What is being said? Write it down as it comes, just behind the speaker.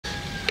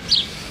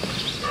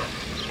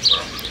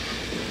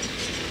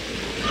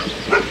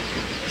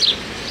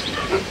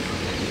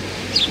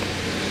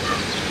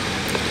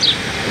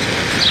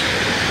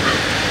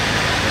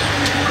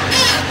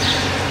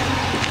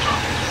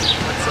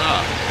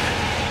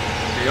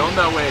on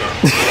that way.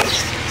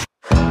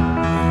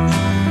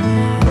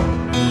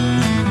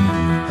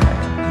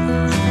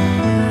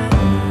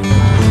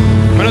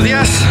 Buenos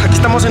días, aquí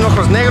estamos en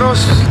Ojos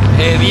Negros,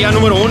 día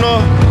número 1.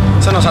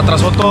 Se nos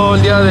atrasó todo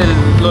el día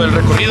lo del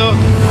recorrido,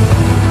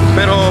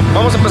 pero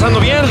vamos empezando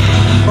bien.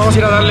 Vamos a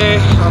ir a darle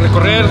a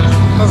recorrer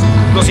unas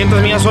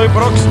 200 millas hoy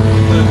prox.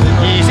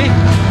 Y sí,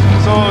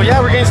 so yeah,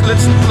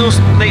 let's do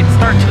late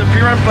start to the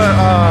pre-run, but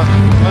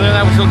other than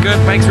that we feel good.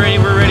 Bike's ready,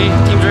 we're ready,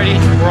 team's ready.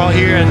 We're all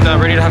here and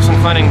ready to have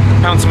some fun and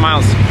pound some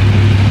miles.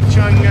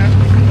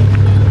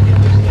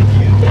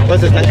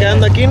 Pues están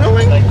quedando aquí, ¿no,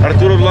 güey?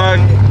 Arturo Vlog,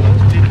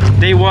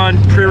 day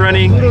 1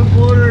 pre-running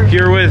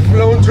here with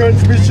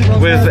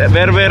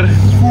Berber.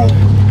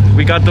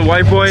 We got the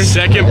white boy.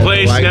 Second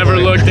place never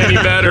looked any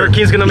better.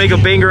 Turkey's gonna make a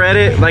banger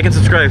edit. Like and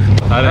subscribe.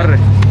 Arre.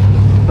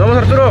 Vamos,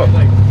 Arturo.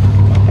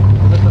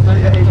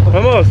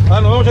 Vamos.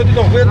 Nos vemos,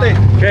 chatito, cuídate.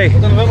 Okay.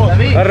 Nos vemos.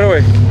 Arre,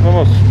 güey.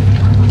 Vamos.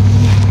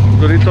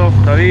 Arturito,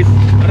 David.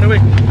 Arre,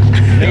 güey.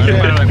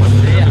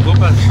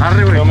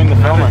 Arre, güey.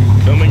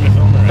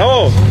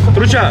 Vamos,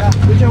 trucha.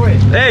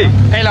 Hey,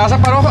 ¿la vas a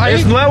parar ahí?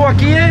 Es nuevo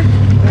aquí,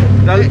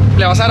 Dale.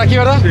 ¿Le vas a dar aquí,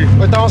 verdad? Sí.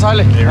 Ahorita vamos a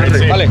darle.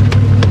 Sí. Vale.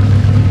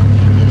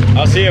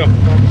 I'll see you.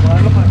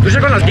 Trucha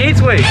con las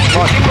gates, güey.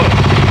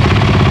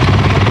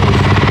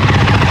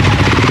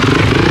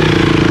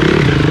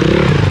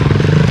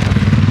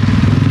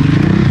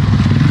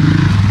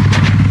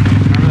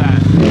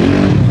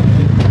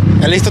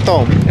 ¿Ya listo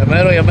todo? Ya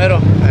mero.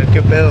 A ver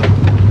qué pedo.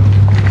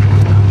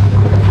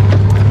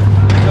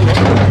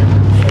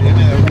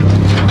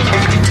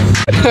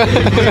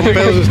 ¿Qué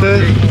pedos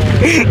ustedes?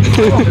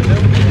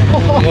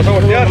 Vamos a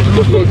voltear.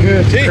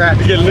 Sí.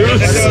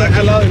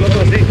 Al lado del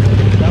otro, sí.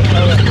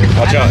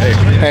 Watch out, hey.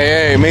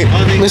 Hey,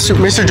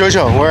 Mr.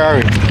 Jojo, where are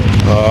we?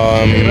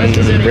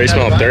 Race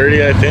mile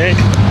 30, I think.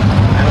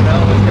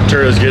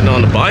 Arturo's getting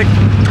on the bike.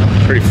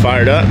 Pretty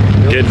fired up.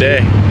 Good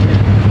day.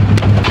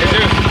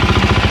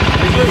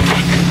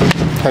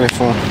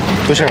 Teléfono.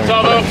 Trucha,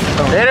 güey.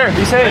 Later,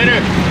 be safe.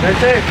 Later. Stay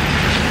safe.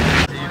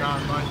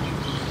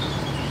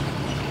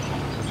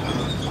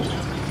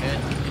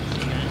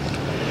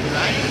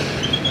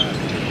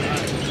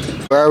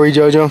 Where are we,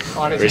 Jojo?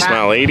 Race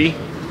mile 80.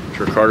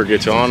 Carter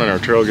gets on and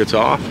Arturo gets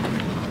off.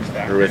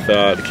 We're with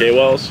the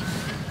K-Wells.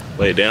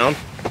 Lay it down.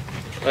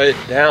 Lay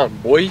it down,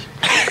 boy.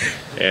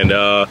 And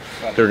they're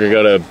gonna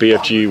go to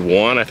BFG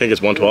 1, I think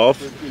it's 112.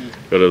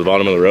 Go to the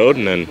bottom of the road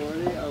and then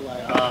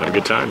have a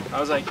good time. I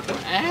was like,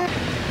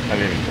 I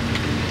mean,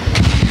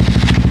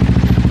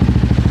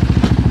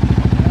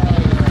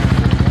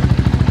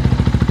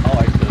 I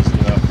like this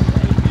stuff.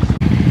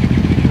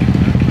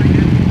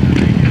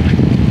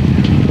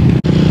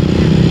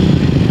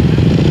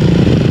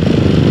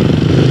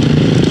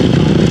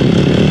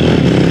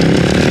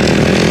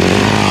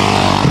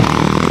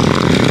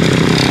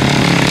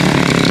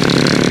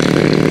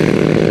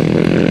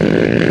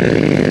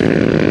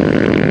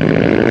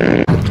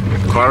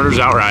 Carter's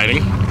out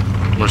riding.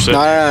 We're sitting.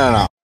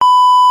 No.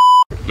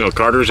 No,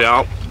 Carter's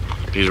out.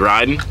 He's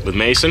riding with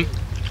Mason.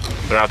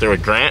 They're out there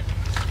with Grant.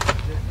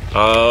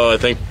 I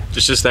think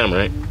it's just them,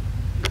 right?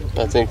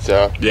 I think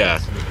so. Yeah.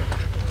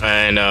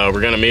 And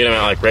we're gonna meet him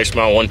at like race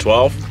mile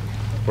 112.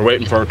 We're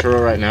waiting for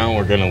Arturo right now.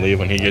 We're gonna leave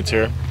when he gets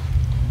here.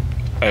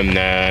 And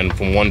then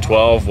from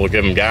 112, we'll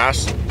give him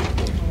gas.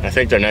 I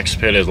think their next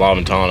pit is La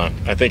Ventana.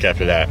 I think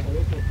after that.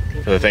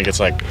 Because I think it's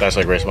like, that's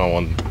like race mile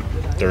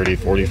 130,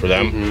 40 for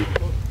them.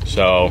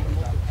 So,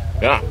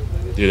 yeah,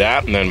 do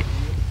that, and then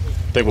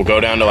I think we'll go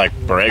down to like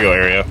Borrego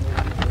area,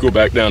 go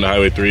back down to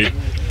Highway 3,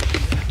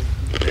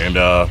 and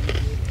have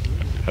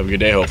a good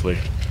day, hopefully.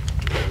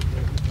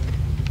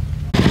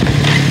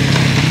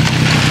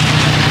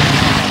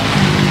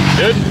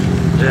 Good?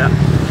 yeah.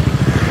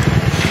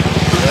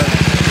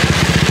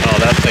 Oh,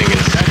 that thing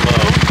is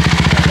slow.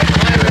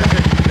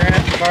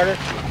 Carter.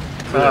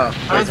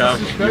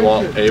 You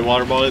want a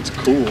water bottle? It's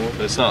cool.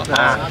 It's not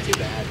hot. Not too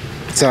bad.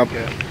 What's up?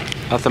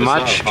 Nothing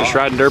much, just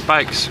riding dirt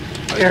bikes.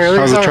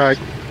 How's the track?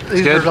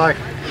 It's good. A lot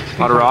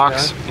of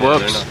rocks,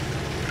 whoops.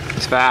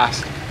 It's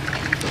fast.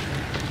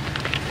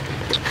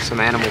 Some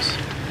animals.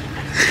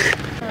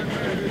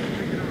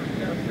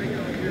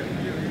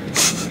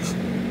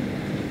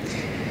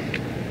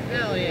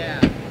 Hell yeah.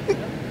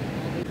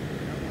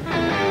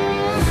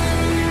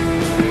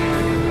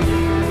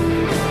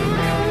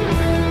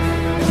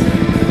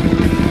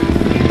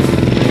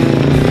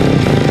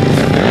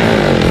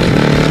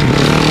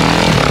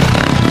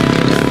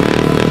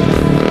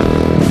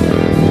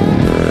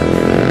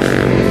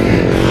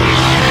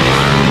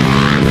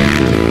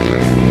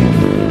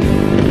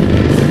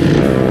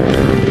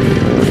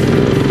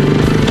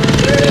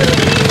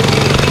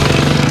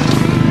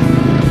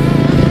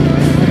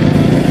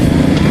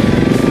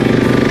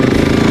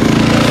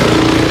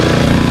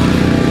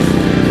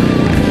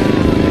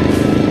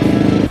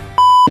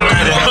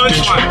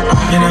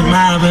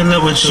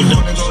 what you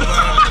want.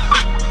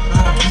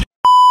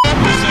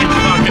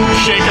 Fucking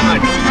shaking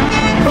like.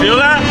 Feel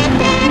that?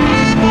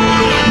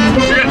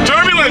 We got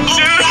turbulence,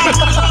 dude.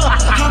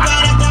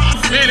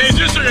 Man, they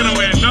just are gonna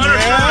win. Nutter,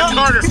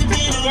 Carter.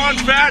 One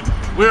fat.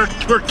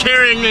 we're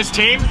carrying this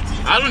team.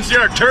 I don't see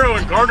Arturo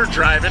and Carter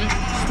driving.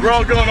 We're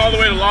all going all the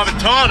way to La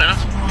Ventana.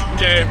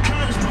 Okay,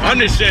 I'm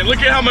just saying, look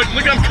at how much,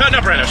 look, I'm cutting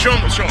up right now. Show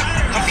them, show them.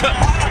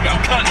 I'm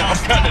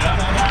cutting it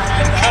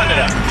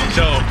up.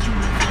 So,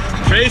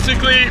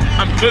 basically,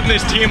 I'm putting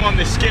this team on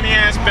the skinny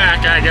ass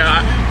back I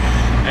got.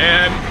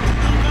 And,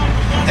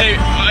 hey,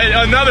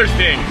 another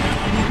thing,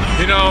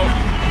 you know,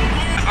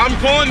 I'm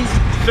pulling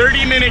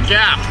 30-minute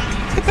gap.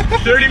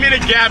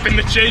 30-minute gap in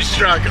the chase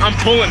truck. I'm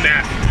pulling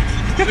that.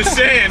 I'm just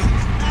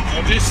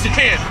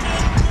saying.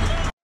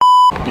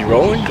 You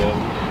rolling?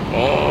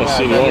 Oh,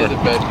 senor.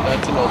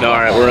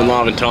 Alright, we're in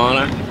La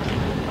Ventana.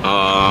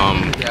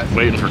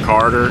 Waiting for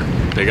Carter.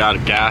 They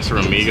got gas from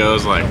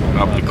Amigos like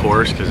up the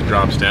course because it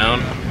drops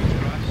down.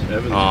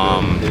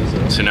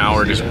 So now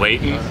we're just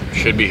waiting.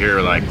 Should be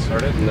here like,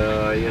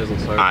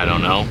 I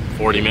don't know,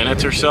 40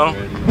 minutes or so.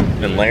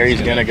 Then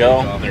Larry's gonna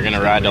go. They're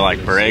gonna ride to like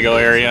Borrego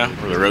area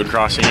where the road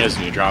crossing is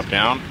and you drop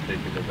down.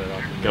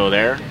 Go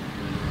there.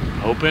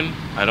 Open.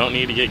 I don't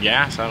need to get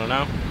gas, I don't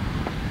know.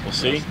 We'll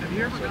see.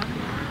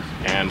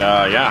 And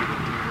yeah,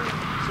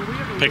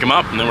 pick them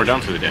up and then we're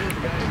done for the day.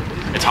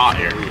 It's hot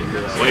here,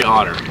 way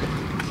hotter.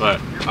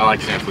 But I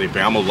like San Felipe,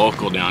 I'm a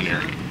local down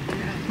here.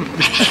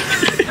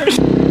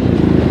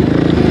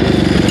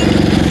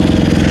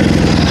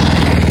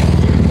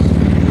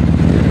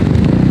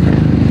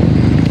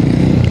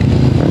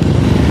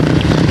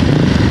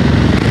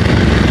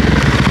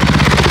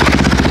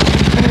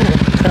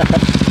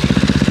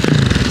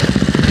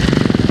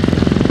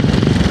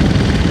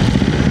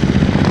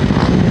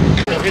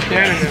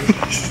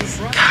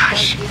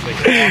 Gosh.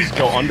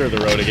 Go under the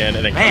road again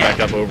and then come back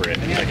up over it.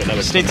 Like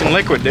another. Just need some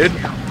liquid, dude.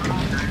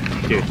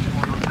 Dude,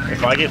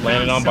 if I get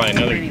landed on by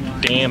another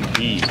damn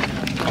bee,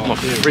 I'm gonna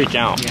freak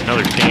out.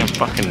 Another damn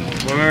fucking.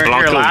 When we were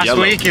here last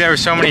week, there were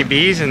so many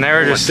bees and they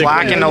were just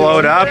slacking to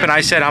load up, and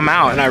I said I'm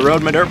out, and I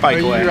rode my dirt bike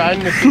away. I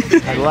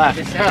left.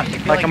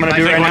 Like I'm gonna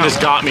do right now. One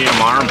just got me in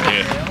my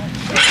armpit.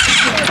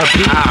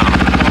 Ow.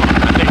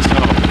 I think so.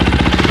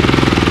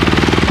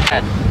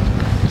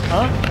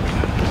 Huh?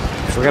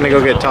 We're gonna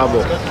go get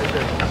Tabo.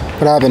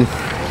 What happened?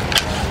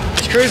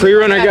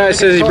 Prerunner guy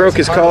says he broke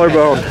his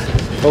collarbone.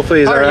 Hopefully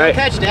he's alright.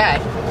 Catch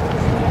that.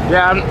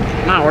 Yeah, I'm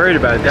not worried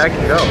about it. Dad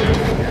can go.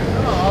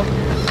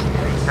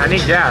 I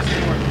need gas.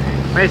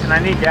 Mason, I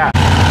need gas.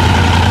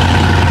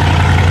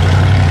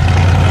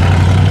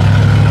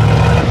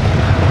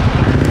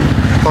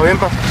 ¿Todo bien,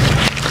 pa?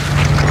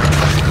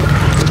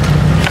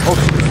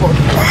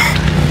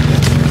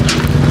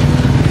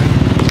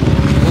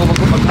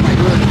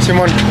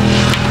 Simón.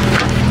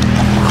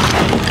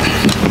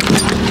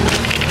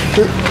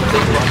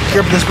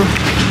 Grab this one.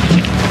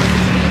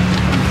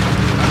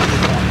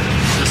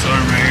 This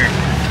arm right here.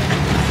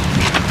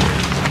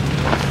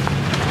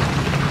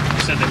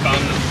 Said they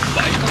found the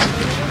bike.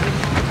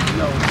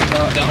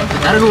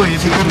 Algo, güey,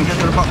 si quieren que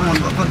te lo pago,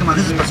 ¿para qué me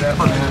dices?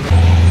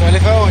 Dale,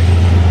 feo, güey.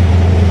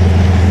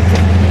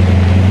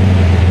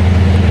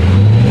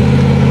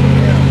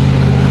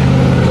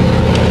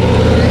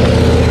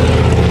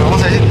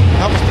 Vamos a ir.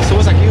 No, pues te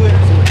subes aquí, güey.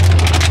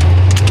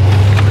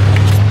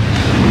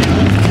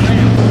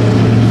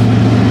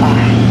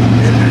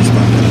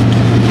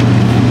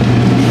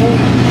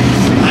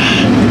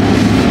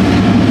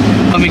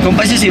 Mi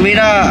compa dice si va a ir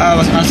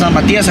a San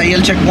Matías, ahí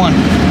el check one.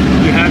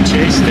 You have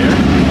Chase there?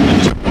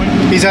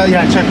 He's at,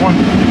 yeah, check one.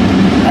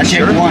 At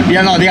check one.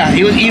 Yeah, no, yeah.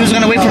 He was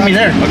gonna wait for me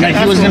there. Like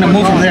he was gonna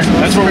move from there.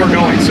 That's where we're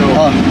going, so.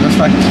 Oh, that's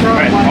fine.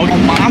 Right,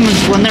 I'm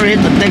just never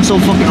hit the deck so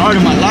fucking hard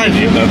in my life.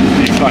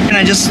 And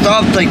I just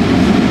stopped like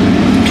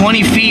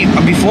 20 feet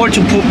before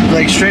to put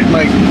like straight,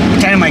 like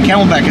tying my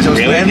camelback because it was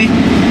too heavy.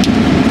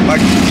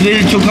 Like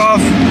literally took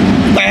off,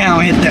 bam,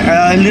 hit that.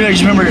 I literally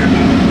just remember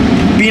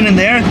being in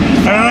there.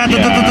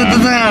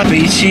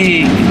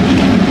 Pichi.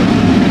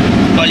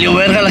 Valió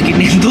verga la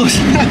 500.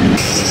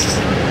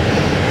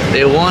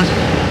 They won.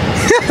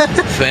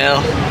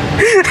 Fail.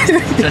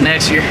 So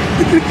next year.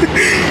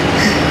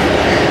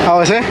 How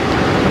was it?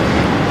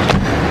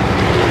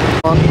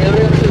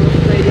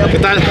 ¿Qué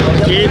tal?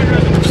 Aquí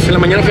pues, en la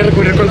mañana fui a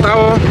recurrir con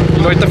Tavo,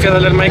 y ahorita fui a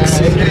darle el mic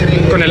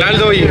con el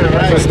Aldo y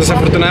pues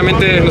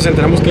desafortunadamente nos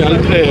enteramos que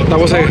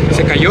Tavo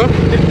se cayó,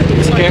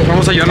 así que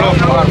vamos a ayudarlo.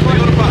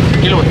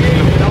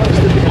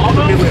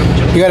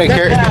 You gotta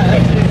carry.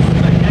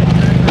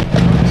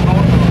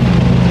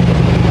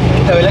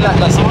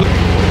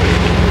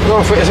 No,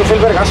 eso fue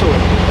el vergazo, güey.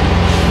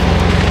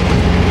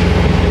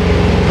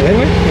 ¿Ves,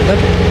 güey?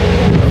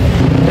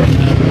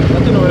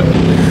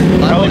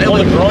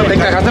 ¿Te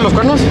cagaste los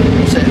cuernos?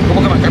 No sé,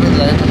 ¿cómo que me cargas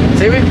la neta?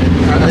 Sí, güey.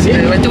 ¿Sí?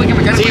 Este güey que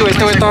me carga. Sí, güey,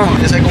 este güey está.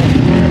 Ya sé cómo.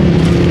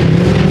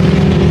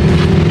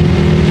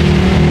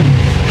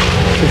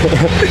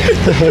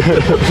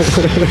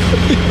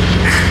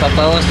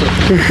 Tapado esto.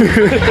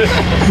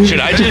 Should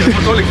I just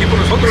put todo el equipo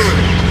nosotros,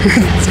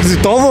 güey?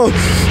 Todo.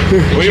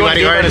 What do you want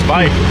to do on his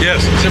bike?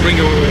 Yes, se bring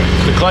it over.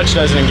 The clutch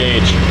doesn't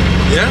engage.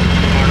 Yeah?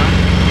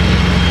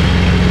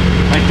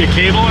 Like the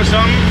cable or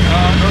something?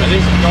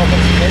 No,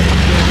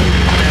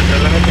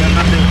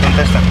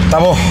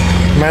 Tavo,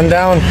 Man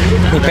down.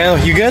 Ni pedo.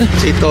 You good?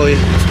 Sí, todo bien.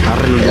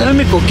 Dame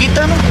mi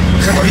coquita, ¿no?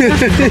 Sí,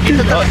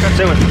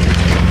 güey.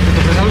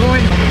 ¿Te algo,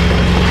 güey?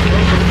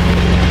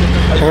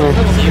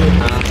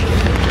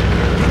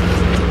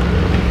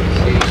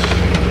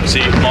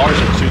 See, ours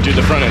are to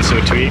the front end so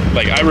tweak.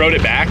 Like I wrote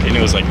it back and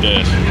it was like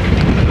this.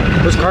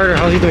 Where's Carter?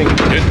 How's he doing?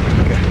 Good.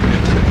 Okay.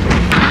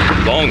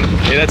 Long.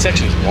 Hey, that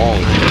section is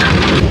long.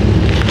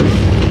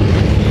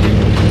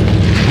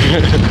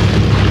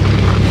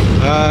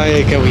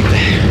 Ay, qué agüita.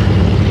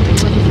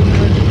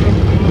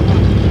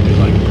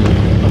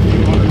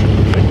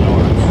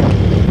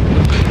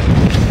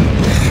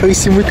 Ay,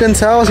 sí, muy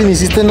cansado, si ni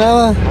hiciste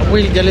nada.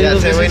 Güey, ya le digo.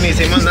 Ya sé, güey, ni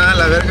hicimos nada a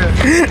la verga.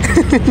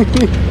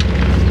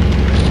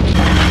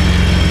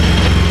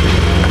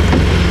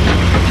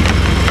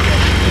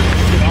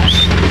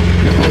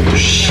 Oh,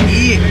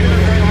 shit.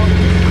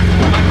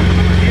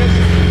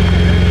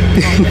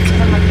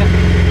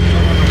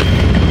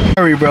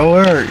 Hurry, bro,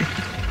 hurry.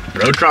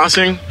 Road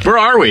crossing? Where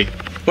are we?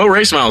 What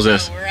race mile is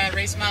this? We're at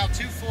race mile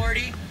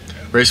 240.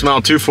 Race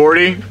mile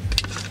 240.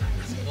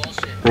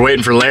 We're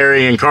waiting for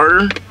Larry and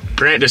Carter.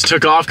 Grant just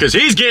took off because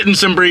he's getting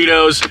some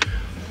burritos.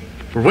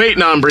 We're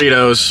waiting on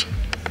burritos.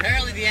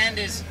 Apparently the end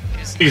is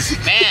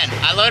man,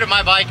 I loaded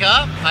my bike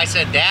up. I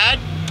said, Dad,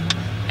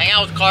 hang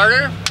out with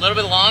Carter a little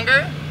bit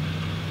longer.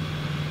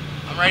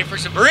 I'm ready for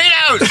some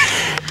burritos.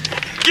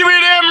 Give me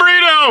a damn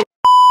burrito!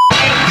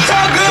 So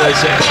good.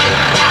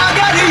 I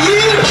got you.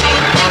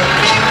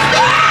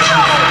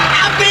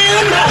 I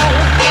feel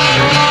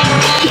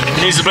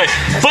He needs to play.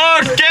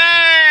 Fuck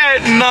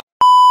it! No.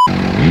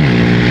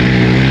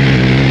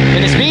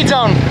 In the speed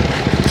zone.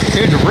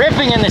 Dude,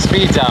 ripping in the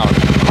speed zone.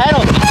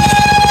 Pedal.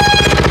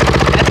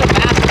 That's a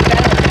massive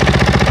pedal.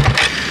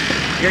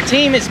 Your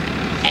team is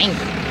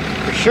angry,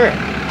 for sure.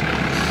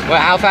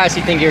 Well, how fast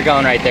do you think you're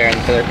going right there in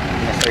the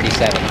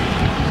 37?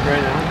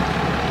 Right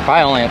now?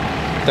 Probably only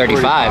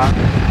 35.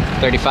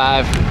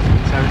 35.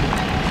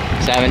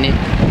 70. 70.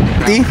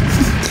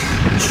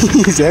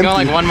 He's You're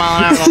going like 1 mile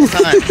an hour the whole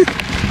time.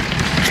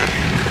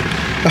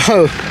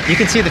 Oh. You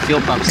can see the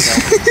fuel pump still.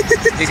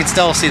 You can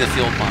still see the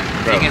fuel pump.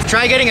 Bro. You can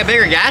try getting a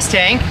bigger gas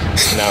tank.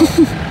 No.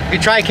 You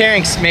could try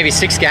carrying maybe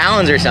 6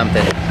 gallons or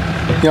something.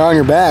 You're on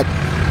your back.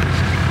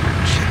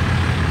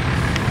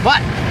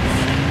 What?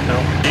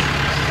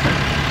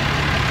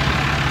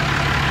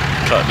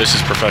 Cut. This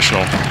is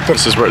professional.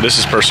 This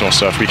is personal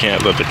stuff. We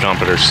can't let the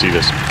competitors see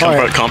this. Oh,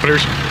 yeah.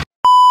 Competitors?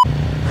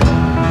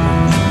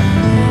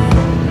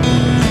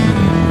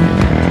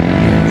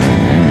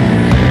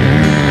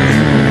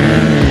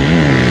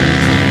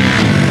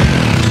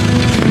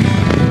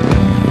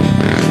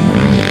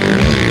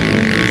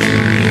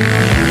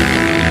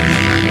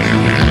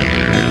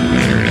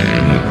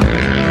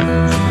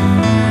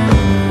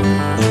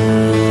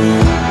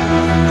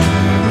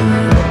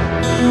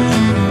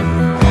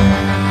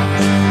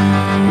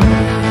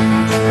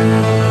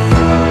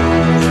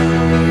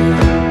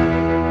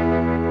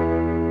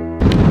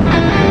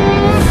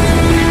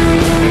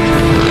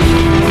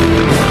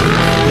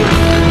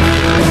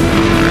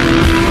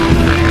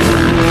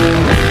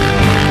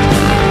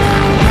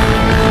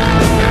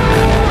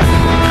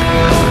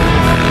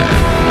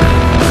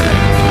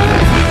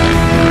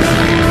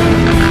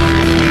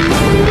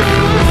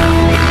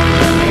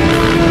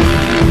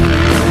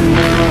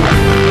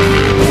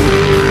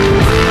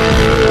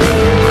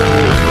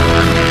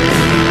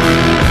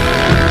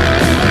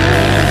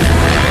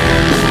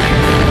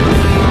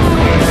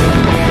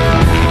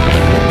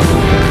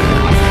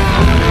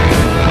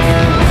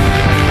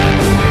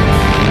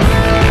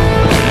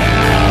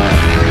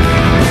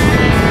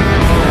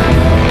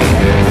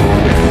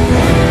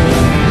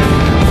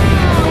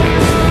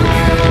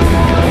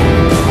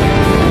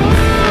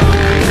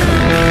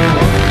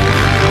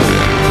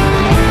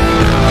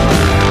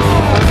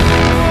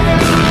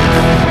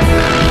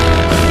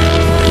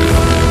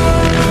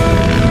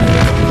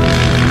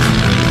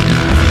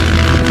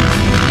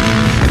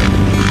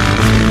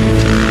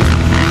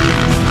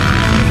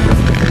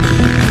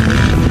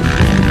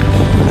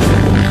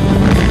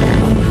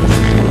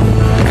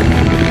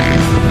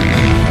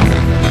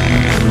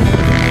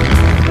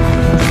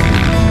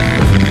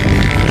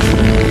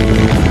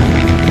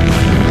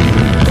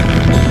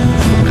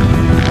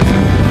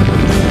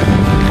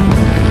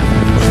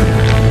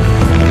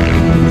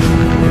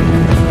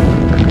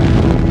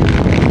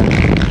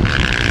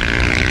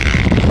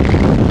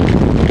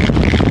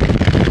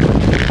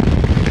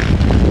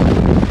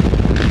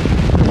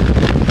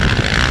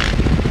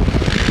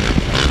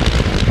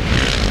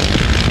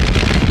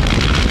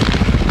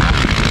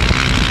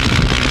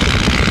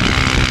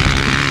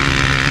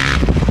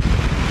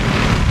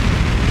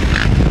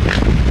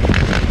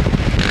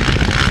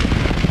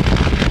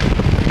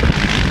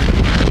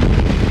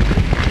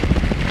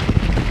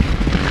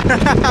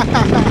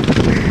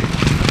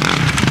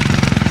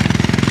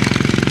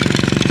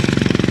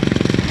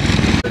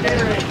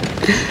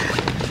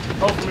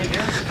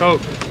 Oh,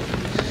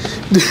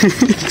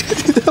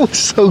 That was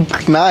so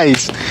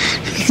nice.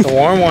 it's a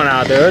warm one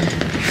out, dude.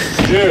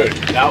 Dude,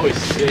 that was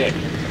sick.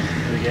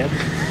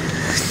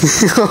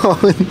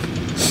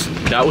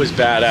 That was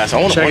badass.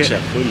 I want to watch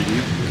that footage,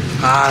 dude.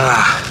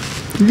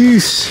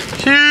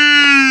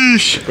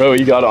 Sheesh. Bro,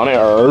 you got on it.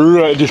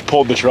 I just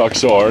pulled the truck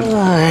so hard.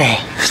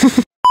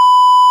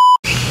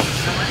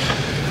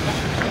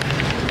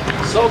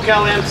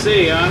 SoCal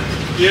MC, huh?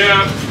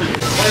 Yeah.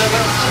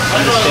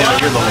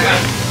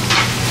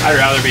 I'd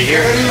rather be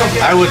here.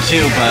 I would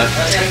too, but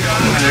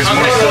there's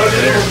more stuff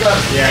there.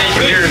 Yeah,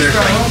 here there's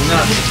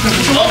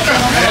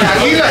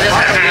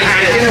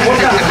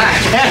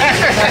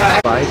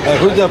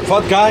Who's the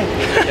fat guy?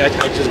 Yeah,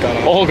 I just got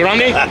on. Oh,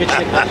 Grande?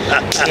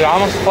 Dude, I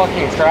almost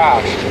fucking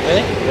crashed.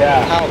 Really?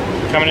 Yeah. How?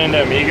 Coming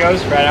into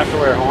Amigos right after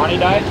where Hawani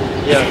died?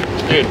 Yeah.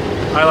 Dude,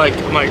 I'm like,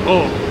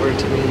 oh, we're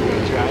to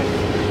Amigos, right?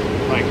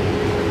 Like,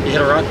 You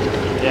hit a rock?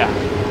 yeah.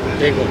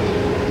 Big one.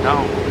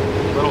 No.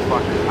 Little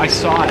fucker. I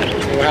saw it.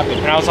 What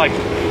happened? And I was like,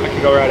 I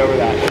could go right over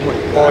that.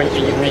 Oh,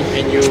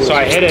 and you... So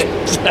I hit it.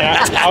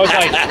 And I was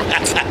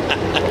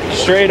like,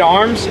 straight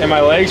arms, and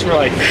my legs were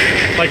like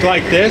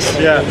this.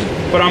 Yeah.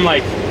 But I'm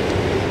like,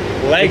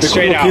 legs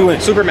straight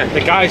out. Superman. The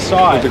guy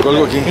saw it.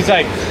 He's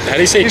like, How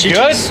do you say you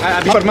good? chichis?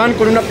 A Superman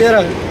con una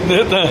piedra.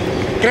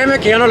 Créeme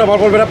que ya no la va a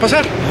volver a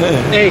pasar.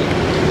 Hey,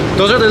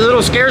 those are the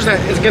little scares that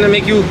it's gonna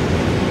make you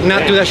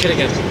not do that shit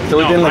again. No,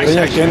 my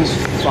section's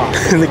fucked.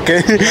 ¿De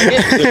qué?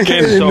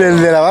 So- Del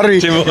de la Barbie.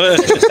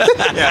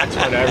 Yeah, it's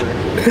whatever.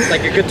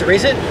 Like you're good to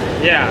race it?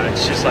 Yeah,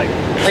 it's just like,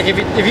 Like if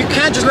you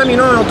can't, just let me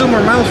know and I'll do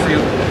more miles for you.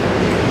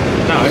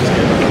 no,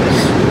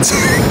 it's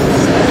good.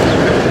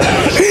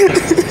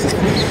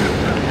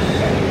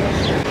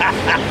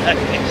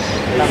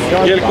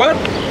 ¿Y el cuál?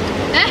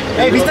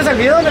 Hey, ¿viste el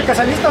video del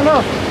casalista o no?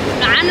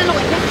 Ah, no lo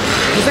voy a hacer.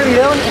 ¿Viste el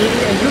video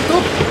en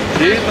YouTube?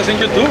 Sí, estás en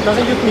YouTube. ¿Estás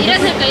en YouTube? Mira,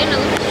 se cayó una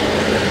duda.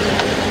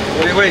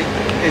 Oye, güey,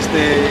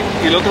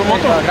 ¿y el otro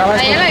moto? Graba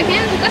Allá esto. la dejé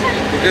en su casa.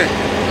 ¿Por qué?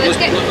 Pues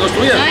que ¿No es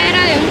tuya? no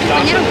era de un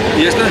compañero.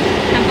 ¿Y esta?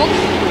 Tampoco.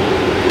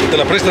 ¿Te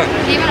la presta?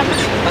 Sí, me la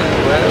puse.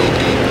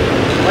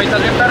 Oye,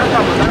 estás bien perro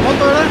para montar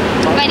moto, ¿verdad?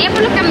 Venía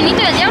por los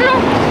caminitos del diablo.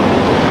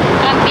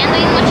 Rampeando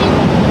ahí en noche.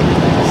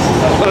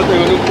 Ahora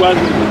tengo un cuadro,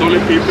 doble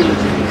pipe.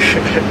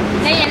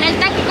 Le llené el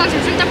tanque con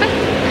 60 pesos.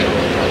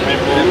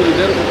 Tengo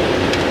dinero.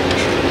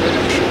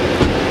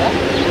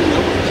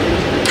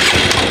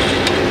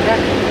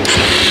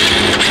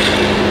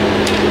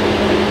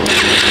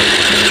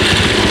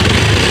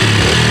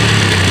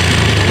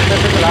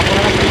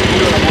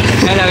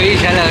 Ya la vi,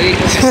 ya la vi.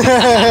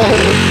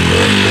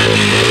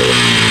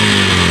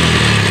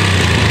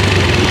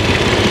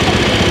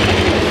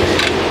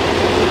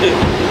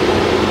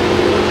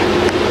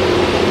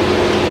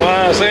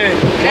 Ah, sí.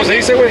 ¿Cómo se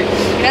dice, güey?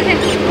 Gracias.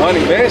 No, en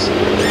inglés.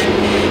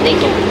 Thank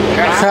you.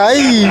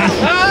 Ay.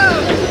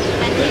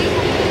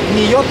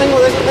 Ni yo tengo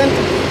de eso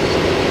dentro.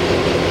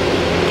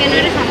 Que no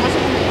eres famoso.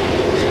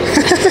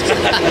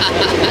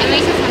 Ya me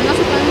hice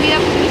famoso con un video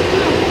por mi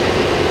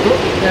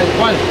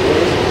 ¿Cuál?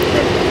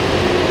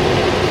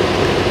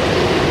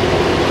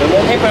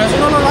 Hey, pero eso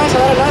no lo vas a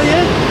dar a nadie,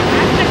 ¿eh?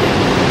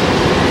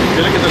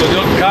 Dile que te lo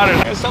dio Karen.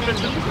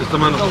 Esta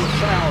mano.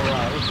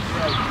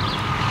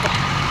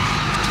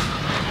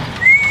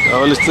 Ya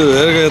valiste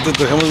de verga, ya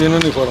te dejamos bien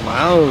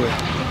uniformado, güey.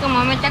 Y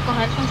como mete a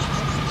coger con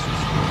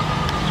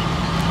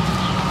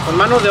Con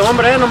manos de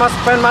hombre, ¿eh? Nomás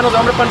pueden manos de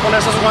hombre para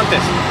ponerse esos guantes.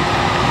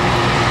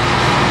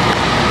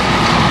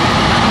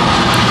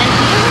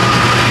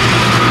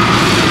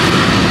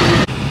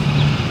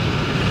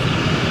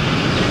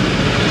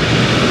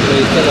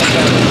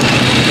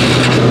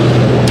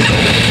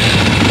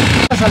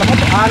 A la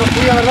foto. Ah, no es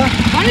tuya, ¿verdad?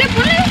 Ponle,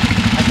 ponle.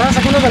 Ahí está,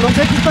 saca unos balones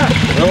X, pa.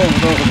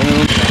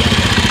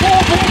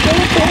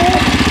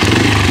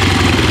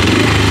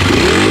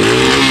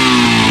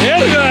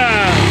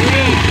 ¡Verga!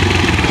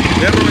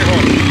 Hierro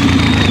mejor.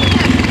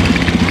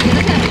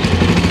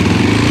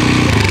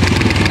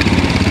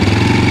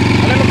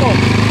 Dale, loco.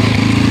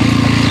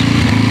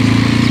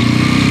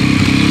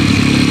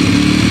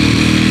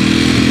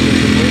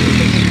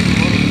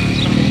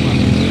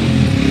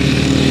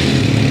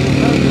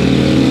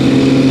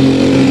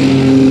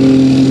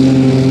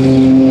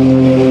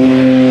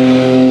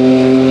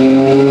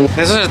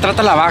 De eso se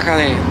trata la Baja,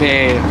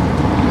 de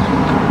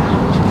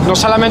no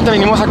solamente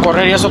vinimos a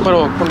correr y eso,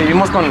 pero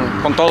convivimos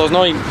con todos,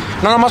 ¿no? Y no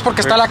nada más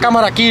porque está la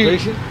cámara aquí,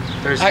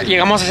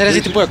 llegamos a hacer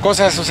ese tipo de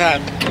cosas, o sea,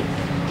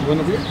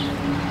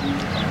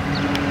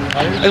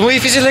 es muy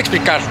difícil de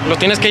explicar, lo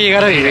tienes que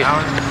llegar a vivir.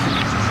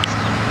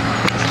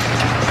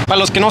 Para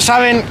los que no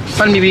saben,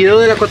 para mi video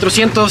de la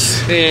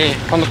 400,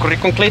 cuando corrí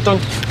con Clayton,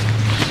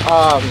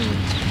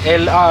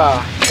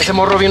 ese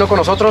morro vino con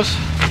nosotros.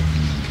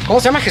 ¿Cómo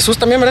se llama? Jesús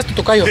también, ¿verdad? Tu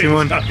tocayo.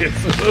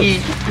 Y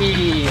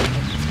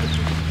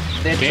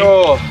de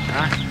hecho,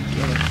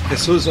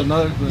 Jesús,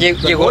 ¿no?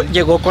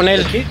 llegó con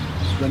él.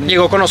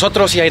 Llegó con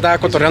nosotros y ahí estaba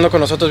cotorreando con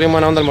nosotros, bien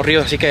buena onda el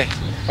morrido. Así que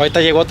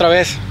ahorita llegó otra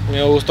vez. Me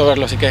dio gusto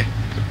verlo, así que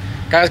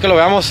cada vez que lo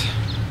veamos,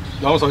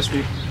 Lo vamos a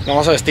vestir. lo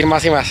vamos a vestir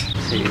más y más.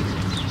 Sí.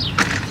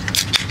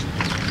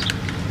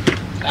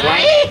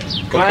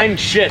 Blind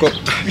shit.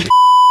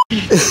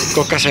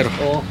 Coca cero.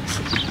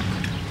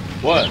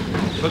 What?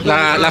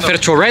 La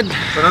Fercho Red,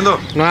 Fernando,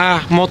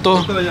 nueva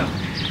moto para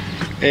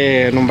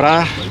allá.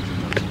 nombrada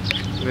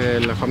de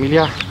la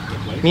familia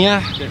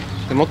mía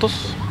de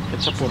motos,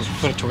 hecha por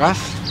Gas.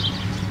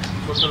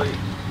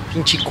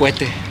 Pinche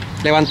cohete.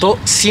 Levantó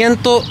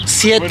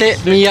 107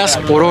 millas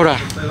por hora.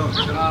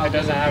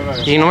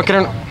 Y no me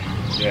creen.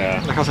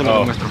 Déjame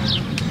lo muestro.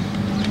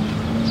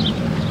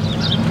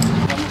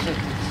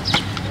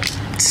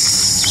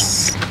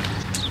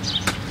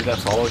 That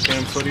follow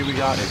cam footy we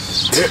got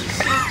is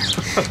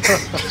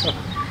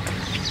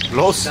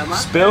no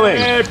spilling.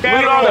 Look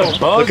at all the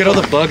bugs. Look at all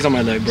the bugs on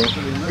my leg, bro.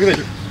 Look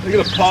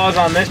at the paws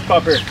on this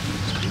pupper.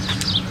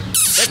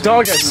 That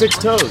dog has 6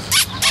 toes.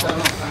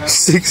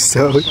 6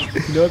 toes.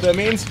 You know what that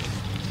means?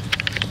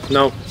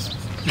 No.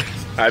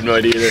 I have no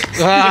idea either.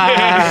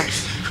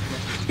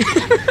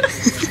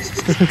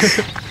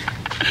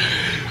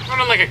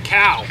 Running like a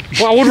cow.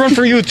 Well, I would run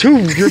for you too.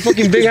 You're a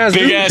fucking big ass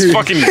dude. Big ass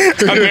fucking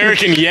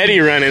American Yeti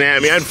running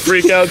at me. I'd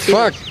freak out too.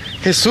 Fuck.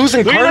 Jesus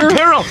and Look Carter. at that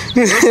peril.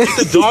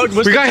 The dog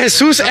was We got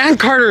Jesus and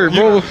Carter,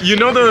 bro. You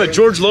know the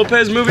George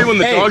Lopez movie when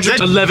the dog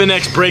just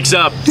 11X breaks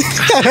up?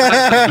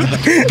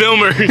 Bill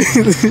Murray.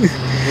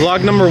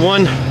 Vlog number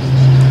 1.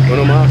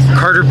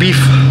 Carter beef.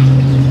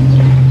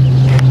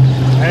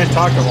 I didn't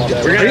talk about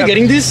that. Are you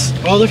getting this?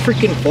 All the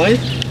freaking flies?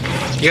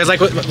 You guys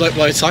like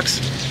what it sucks?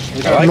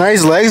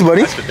 Nice legs,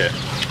 buddy.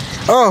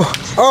 Oh,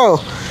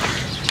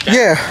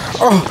 yeah.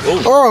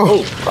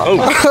 Oh.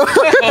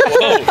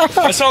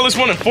 I saw this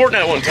one in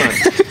Fortnite one time.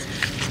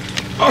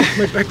 Oh,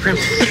 my back cramp.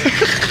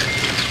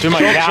 Dude, my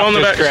calf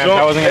just cramped.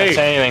 I wasn't gonna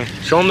say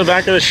anything. Show him the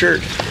back of the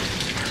shirt.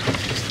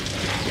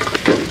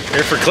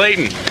 Here for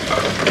Clayton.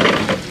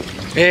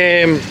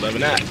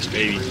 11X,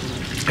 baby.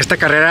 Esta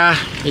carrera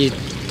y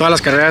todas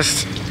las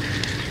carreras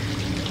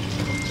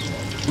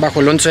bajo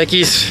el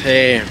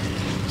 11X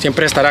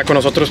siempre estará con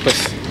nosotros, pues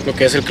lo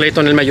que es el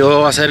Clayton. Él me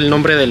ayudó a hacer el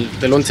nombre del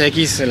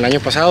 11X el año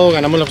pasado,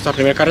 ganamos nuestra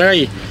primera carrera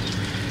y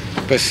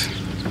pues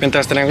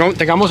mientras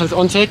tengamos el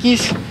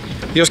 11X,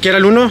 Dios quiera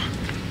el 1,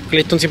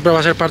 Clayton siempre va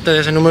a ser parte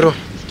de ese número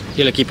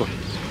y el equipo.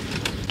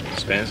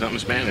 Something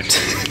Spanish.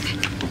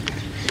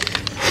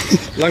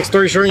 Long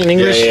story short, in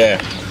English.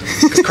 Yeah.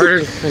 Because Carter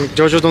and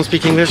Jojo don't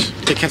speak English.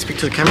 They can't speak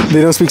to the camera.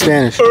 They don't speak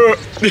Spanish.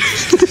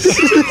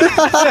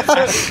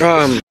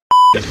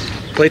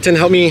 Clayton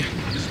helped me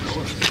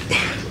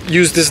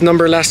use this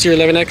number last year,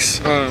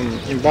 11X,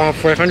 in Baja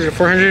 500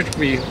 400.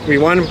 We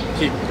won.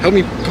 He helped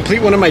me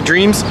complete one of my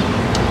dreams.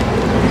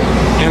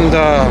 And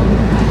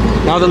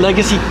now the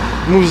legacy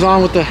moves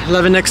on with the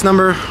 11X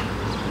number.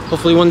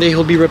 Hopefully one day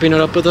he'll be ripping it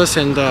up with us.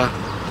 And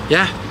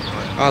yeah,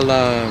 I'll...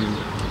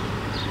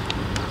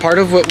 part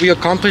of what we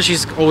accomplish,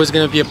 he's always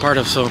going to be a part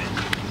of. So,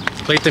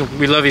 Clayton,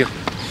 we love you.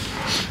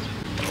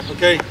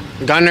 Okay.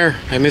 Gunner,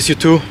 I miss you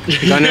too.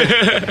 Gunner,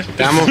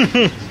 te amo.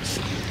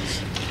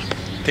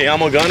 Te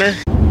amo, Gunner.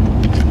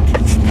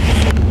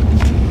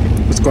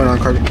 What's going on,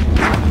 Carter?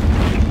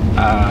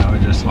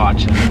 We're just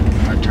watching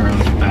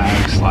Arturo's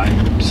bag slide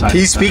side Can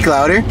you to speak side.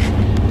 louder?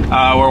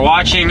 We're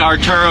watching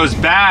Arturo's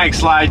bag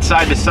slide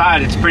side to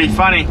side. It's pretty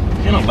funny.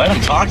 You gonna let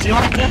him talk to you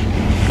like that?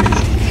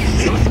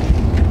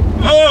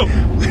 Oh!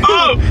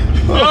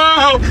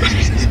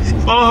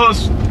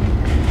 Ojos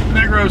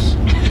negros.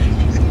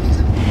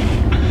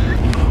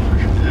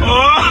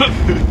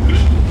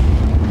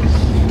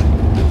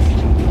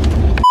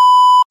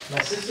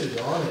 My sister's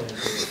on it.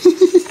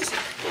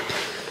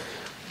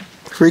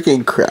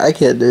 Freaking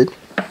crackhead, dude.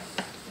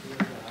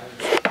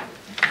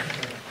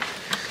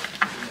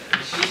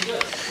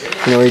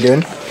 You know what you're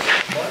doing?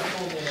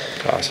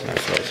 Tossing a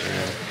filter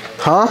in.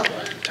 Huh?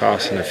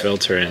 Tossing a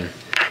filter in.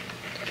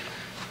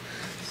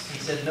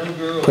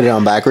 Put it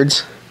on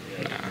backwards?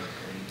 Nah.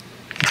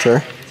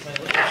 Sure?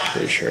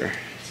 Pretty sure.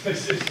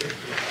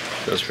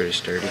 Feels pretty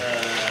sturdy.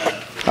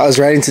 I was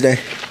riding today.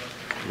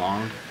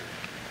 Long.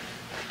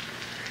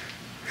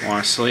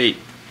 Wanna sleep?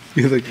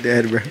 You look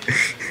dead, bro.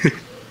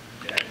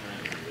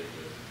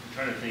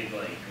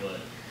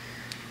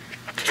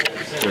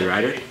 Good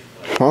rider?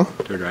 Huh?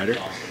 Good rider?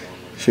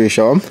 Should we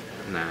show him?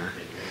 Nah.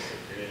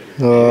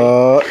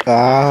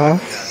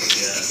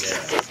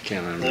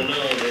 Can't let him know.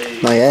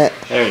 Not yet.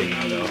 There you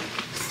go, though.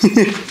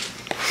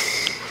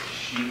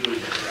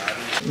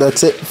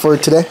 That's it for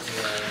today.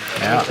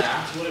 Yeah.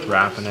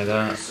 Wrapping it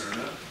up.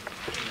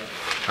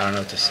 I don't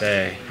know what to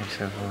say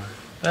except for.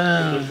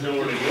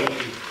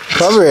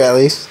 Cover it at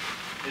least.